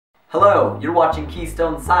Hello, you're watching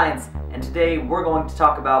Keystone Science, and today we're going to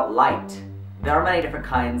talk about light. There are many different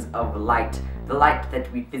kinds of light. The light that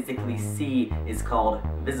we physically see is called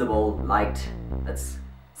visible light. That's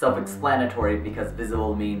self-explanatory because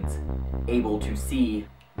visible means able to see.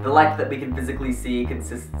 The light that we can physically see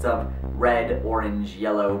consists of red, orange,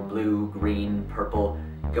 yellow, blue, green, purple,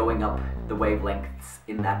 going up the wavelengths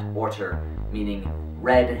in that order, meaning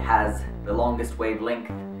red has the longest wavelength,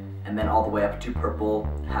 and then all the way up to purple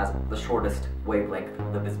has the shortest wavelength,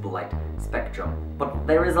 the visible light spectrum. But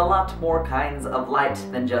there is a lot more kinds of light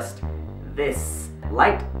than just this.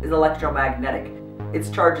 Light is electromagnetic.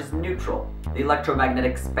 Its charge is neutral. The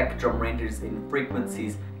electromagnetic spectrum ranges in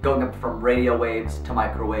frequencies going up from radio waves to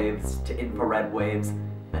microwaves to infrared waves,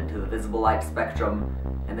 then to the visible light spectrum,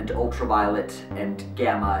 and then to ultraviolet and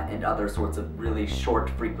gamma and other sorts of really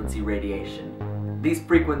short frequency radiation. These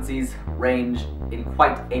frequencies range in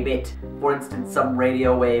quite a bit. For instance, some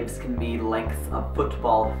radio waves can be the length of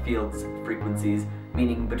football fields frequencies,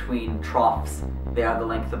 meaning between troughs they are the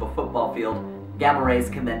length of a football field. Gamma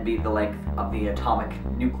rays can then be the length of the atomic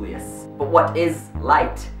nucleus. But what is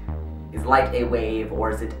light? Is light a wave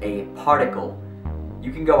or is it a particle?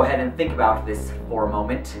 You can go ahead and think about this for a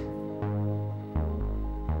moment.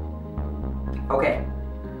 Okay.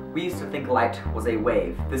 We used to think light was a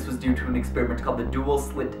wave. This was due to an experiment called the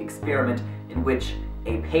Slit experiment, in which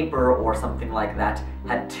a paper or something like that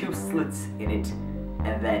had two slits in it,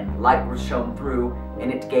 and then light was shown through,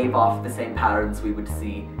 and it gave off the same patterns we would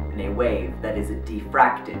see in a wave, that is, it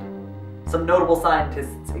diffracted. Some notable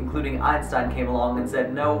scientists, including Einstein, came along and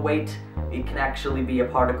said, no, wait, it can actually be a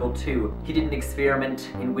particle too. He did an experiment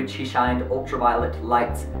in which he shined ultraviolet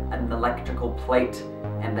lights at an electrical plate,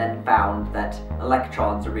 and then found that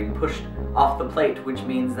electrons are being pushed off the plate, which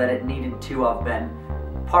means that it needed to have been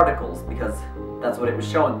particles, because that's what it was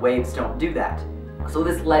showing. Waves don't do that. So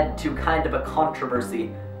this led to kind of a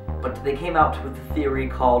controversy, but they came out with a theory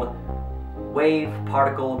called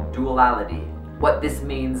wave-particle duality. What this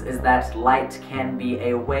means is that light can be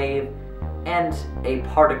a wave and a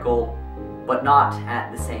particle, but not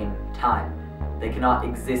at the same time. They cannot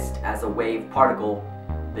exist as a wave-particle.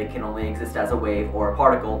 They can only exist as a wave or a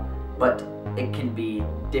particle, but it can be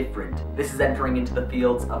different. This is entering into the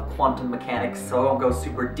fields of quantum mechanics, so I won't go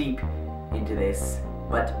super deep into this,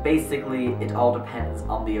 but basically it all depends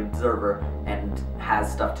on the observer and has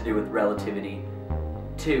stuff to do with relativity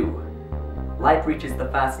too. Light reaches the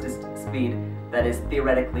fastest speed that is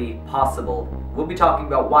theoretically possible. We'll be talking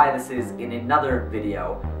about why this is in another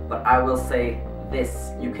video, but I will say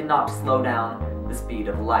this: you cannot slow down the speed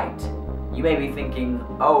of light. You may be thinking,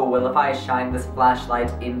 oh, well, if I shine this flashlight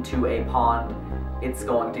into a pond, it's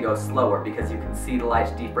going to go slower because you can see the light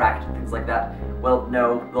diffract and things like that. Well,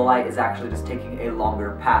 no, the light is actually just taking a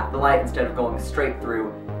longer path. The light, instead of going straight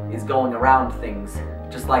through, is going around things.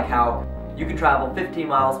 Just like how you can travel 15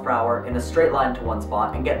 miles per hour in a straight line to one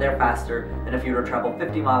spot and get there faster than if you were to travel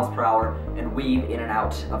 50 miles per hour and weave in and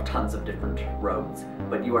out of tons of different roads.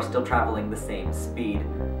 But you are still traveling the same speed,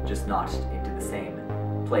 just not into the same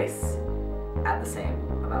place at the same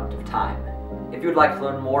amount of time. If you would like to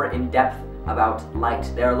learn more in depth about light,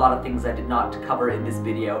 there are a lot of things I did not cover in this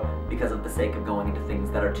video because of the sake of going into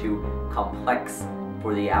things that are too complex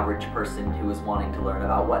for the average person who is wanting to learn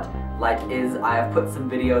about what light is. I have put some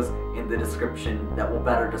videos in the description that will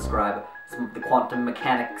better describe some of the quantum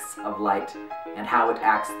mechanics of light and how it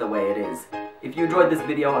acts the way it is. If you enjoyed this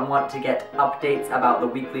video and want to get updates about the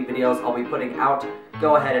weekly videos I'll be putting out,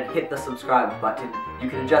 go ahead and hit the subscribe button. You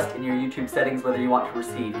can adjust in your YouTube settings whether you want to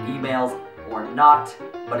receive emails or not,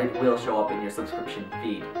 but it will show up in your subscription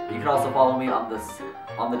feed. You can also follow me on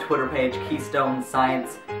the Twitter page, Keystone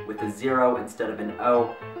Science, with a 0 instead of an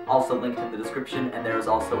O, also linked in the description, and there is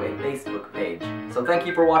also a Facebook page. So thank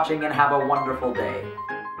you for watching and have a wonderful day.